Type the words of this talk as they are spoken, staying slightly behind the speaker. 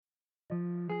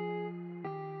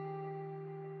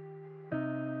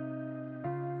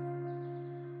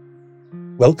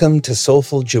Welcome to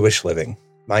Soulful Jewish Living,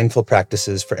 Mindful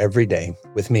Practices for Every Day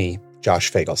with me,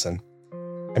 Josh Fagelson.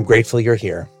 I'm grateful you're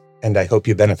here, and I hope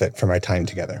you benefit from our time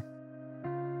together.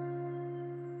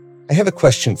 I have a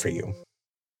question for you.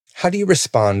 How do you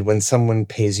respond when someone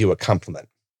pays you a compliment?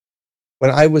 When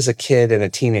I was a kid and a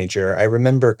teenager, I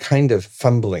remember kind of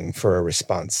fumbling for a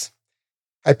response.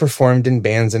 I performed in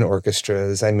bands and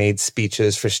orchestras. I made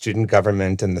speeches for student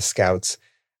government and the Scouts.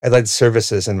 I led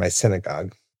services in my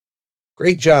synagogue.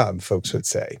 Great job, folks would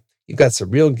say. You've got some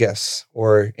real gifts,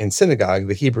 or in synagogue,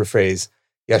 the Hebrew phrase,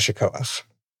 Yasher Koach.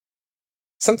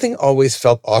 Something always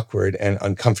felt awkward and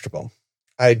uncomfortable.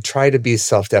 I'd try to be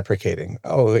self-deprecating.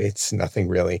 Oh, it's nothing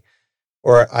really.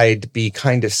 Or I'd be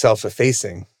kind of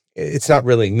self-effacing. It's not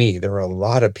really me. There are a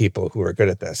lot of people who are good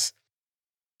at this.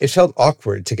 It felt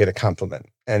awkward to get a compliment,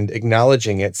 and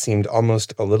acknowledging it seemed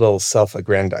almost a little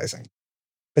self-aggrandizing.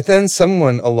 But then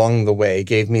someone along the way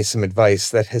gave me some advice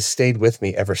that has stayed with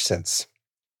me ever since.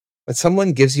 When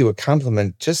someone gives you a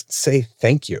compliment, just say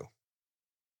thank you.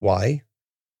 Why?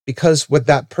 Because what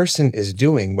that person is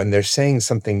doing when they're saying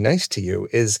something nice to you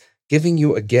is giving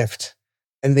you a gift,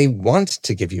 and they want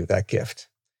to give you that gift.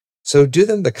 So do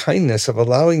them the kindness of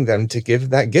allowing them to give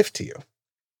that gift to you.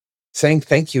 Saying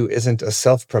thank you isn't a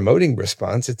self-promoting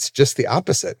response, it's just the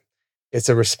opposite. It's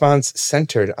a response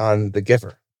centered on the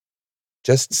giver.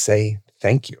 Just say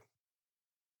thank you.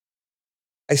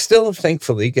 I still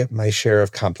thankfully get my share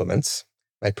of compliments.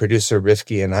 My producer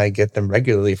Rifki and I get them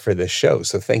regularly for this show,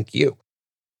 so thank you.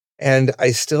 And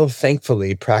I still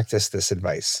thankfully practice this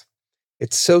advice.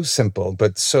 It's so simple,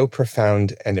 but so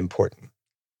profound and important.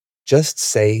 Just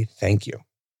say thank you.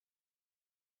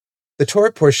 The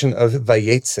Torah portion of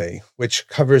Vayetze, which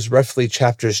covers roughly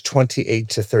chapters 28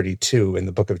 to 32 in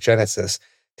the book of Genesis,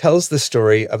 tells the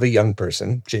story of a young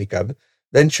person, Jacob,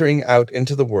 venturing out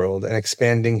into the world and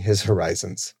expanding his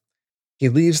horizons. He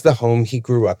leaves the home he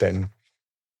grew up in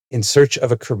search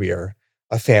of a career,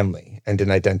 a family, and an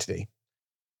identity.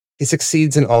 He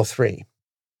succeeds in all three.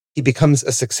 He becomes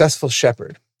a successful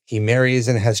shepherd. He marries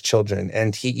and has children,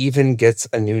 and he even gets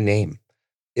a new name,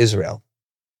 Israel.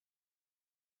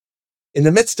 In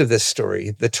the midst of this story,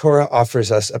 the Torah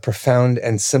offers us a profound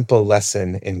and simple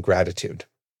lesson in gratitude.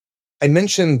 I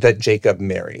mentioned that Jacob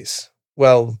marries.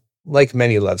 Well, like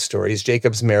many love stories,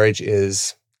 Jacob's marriage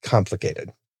is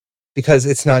complicated because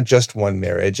it's not just one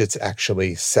marriage, it's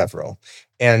actually several,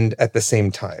 and at the same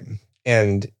time,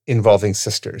 and involving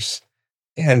sisters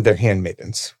and their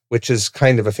handmaidens, which is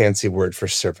kind of a fancy word for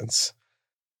servants.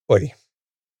 Oy.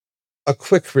 A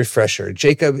quick refresher,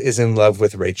 Jacob is in love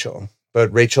with Rachel,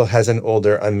 but Rachel has an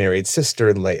older unmarried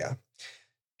sister, Leah.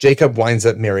 Jacob winds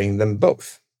up marrying them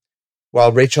both.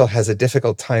 While Rachel has a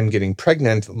difficult time getting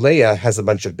pregnant, Leah has a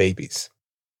bunch of babies.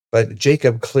 But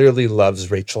Jacob clearly loves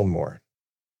Rachel more.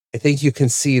 I think you can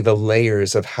see the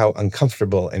layers of how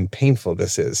uncomfortable and painful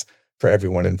this is for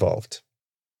everyone involved.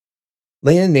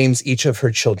 Leah names each of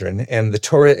her children, and the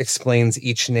Torah explains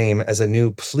each name as a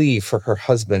new plea for her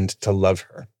husband to love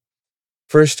her.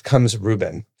 First comes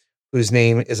Reuben, whose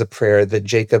name is a prayer that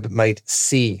Jacob might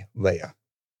see Leah.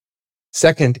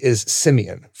 Second is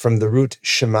Simeon, from the root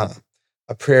Shema,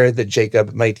 a prayer that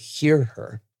Jacob might hear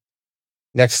her.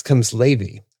 Next comes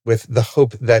Levi, with the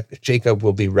hope that Jacob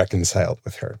will be reconciled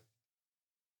with her.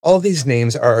 All these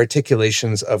names are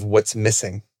articulations of what's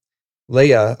missing.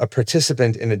 Leah, a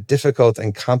participant in a difficult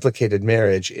and complicated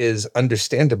marriage, is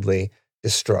understandably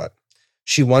distraught.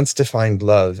 She wants to find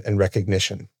love and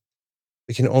recognition.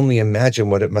 We can only imagine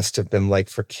what it must have been like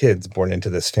for kids born into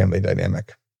this family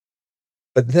dynamic.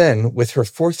 But then, with her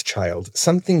fourth child,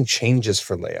 something changes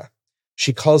for Leah.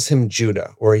 She calls him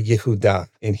Judah, or Yehudah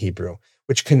in Hebrew,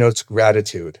 which connotes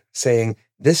gratitude, saying,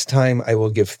 "This time I will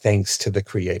give thanks to the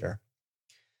Creator."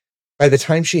 By the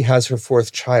time she has her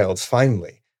fourth child,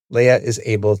 finally, Leah is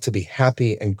able to be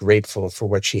happy and grateful for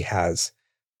what she has,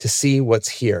 to see what's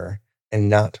here and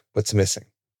not what's missing.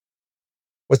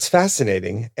 What's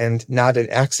fascinating, and not an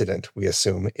accident, we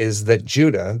assume, is that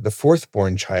Judah, the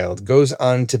fourth-born child, goes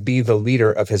on to be the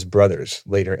leader of his brothers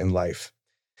later in life.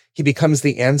 He becomes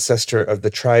the ancestor of the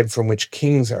tribe from which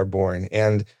kings are born,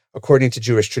 and, according to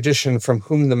Jewish tradition, from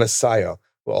whom the Messiah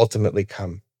will ultimately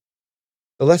come.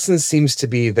 The lesson seems to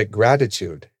be that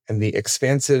gratitude and the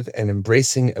expansive and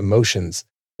embracing emotions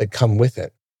that come with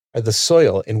it are the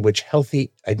soil in which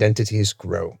healthy identities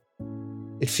grow.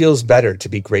 It feels better to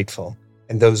be grateful,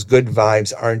 and those good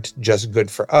vibes aren't just good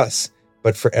for us,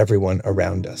 but for everyone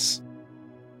around us.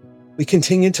 We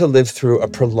continue to live through a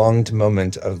prolonged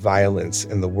moment of violence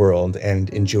in the world and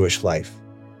in Jewish life.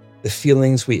 The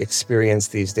feelings we experience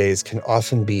these days can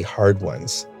often be hard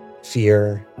ones: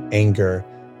 fear, anger,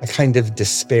 a kind of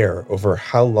despair over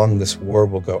how long this war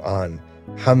will go on,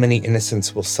 how many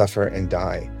innocents will suffer and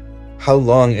die, how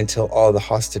long until all the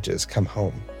hostages come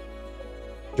home.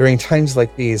 During times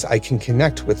like these, I can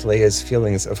connect with Leia's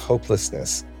feelings of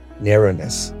hopelessness,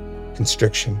 narrowness,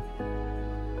 constriction.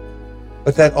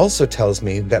 But that also tells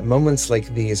me that moments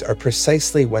like these are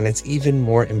precisely when it's even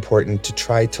more important to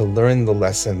try to learn the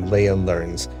lesson Leia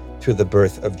learns through the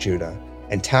birth of Judah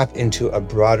and tap into a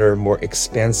broader, more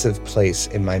expansive place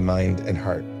in my mind and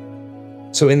heart.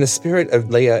 So in the spirit of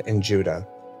Leia and Judah,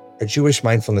 our Jewish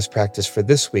mindfulness practice for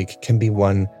this week can be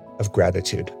one of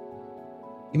gratitude.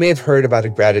 You may have heard about a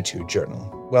gratitude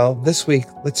journal. Well, this week,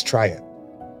 let's try it.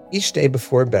 Each day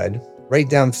before bed, write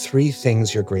down 3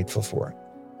 things you're grateful for,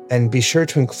 and be sure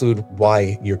to include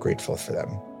why you're grateful for them.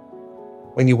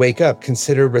 When you wake up,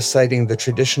 consider reciting the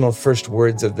traditional first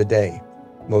words of the day,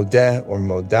 Modeh or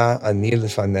Moda ani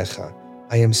lefanecha.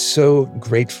 I am so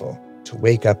grateful to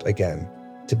wake up again,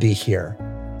 to be here,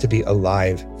 to be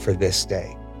alive for this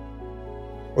day.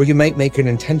 Or you might make an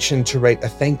intention to write a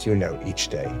thank you note each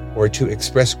day, or to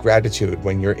express gratitude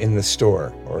when you're in the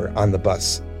store or on the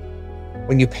bus.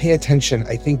 When you pay attention,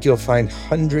 I think you'll find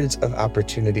hundreds of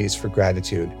opportunities for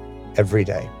gratitude every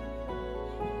day.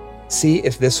 See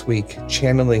if this week,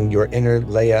 channeling your inner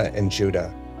Leia and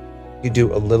Judah, you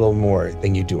do a little more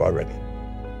than you do already.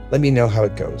 Let me know how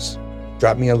it goes.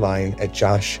 Drop me a line at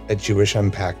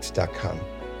josh@jewishunpacked.com.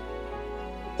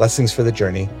 Blessings for the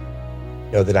journey.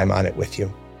 Know that I'm on it with you.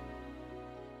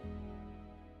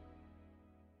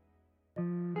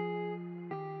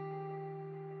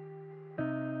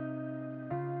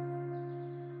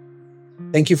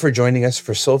 Thank you for joining us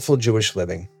for Soulful Jewish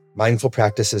Living, Mindful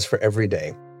Practices for Every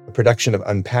Day, a production of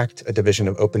Unpacked, a division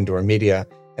of Open Door Media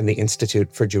and the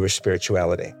Institute for Jewish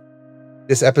Spirituality.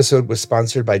 This episode was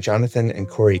sponsored by Jonathan and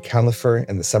Corey Califer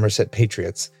and the Somerset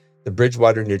Patriots, the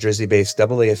Bridgewater, New Jersey-based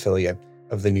AA affiliate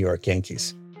of the New York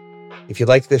Yankees. If you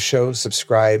like this show,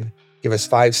 subscribe, give us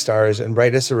 5 stars, and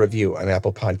write us a review on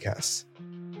Apple Podcasts.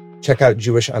 Check out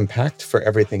Jewish Unpacked for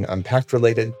everything Unpacked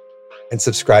related, and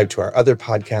subscribe to our other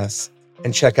podcasts,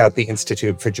 and check out the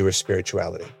Institute for Jewish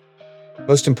Spirituality.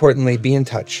 Most importantly, be in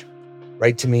touch.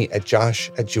 Write to me at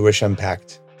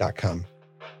josh@jewishunpacked.com.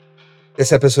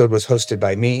 This episode was hosted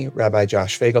by me, Rabbi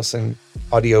Josh Fagelson.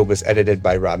 Audio was edited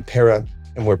by Rob Pera,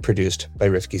 and were produced by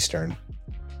Rifki Stern.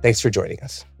 Thanks for joining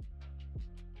us.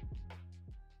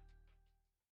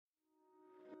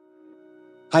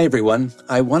 Hi, everyone.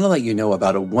 I want to let you know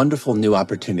about a wonderful new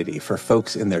opportunity for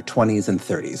folks in their 20s and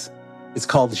 30s. It's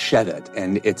called Shevet,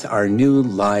 and it's our new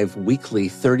live weekly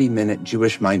 30-minute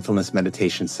Jewish mindfulness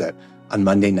meditation set on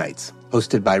Monday nights,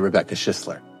 hosted by Rebecca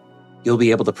Schisler. You'll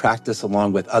be able to practice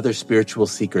along with other spiritual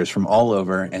seekers from all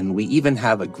over, and we even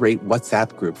have a great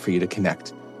WhatsApp group for you to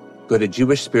connect. Go to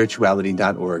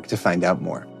jewishspirituality.org to find out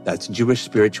more. That's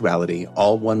jewishspirituality,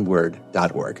 all one word,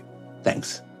 .org.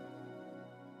 Thanks.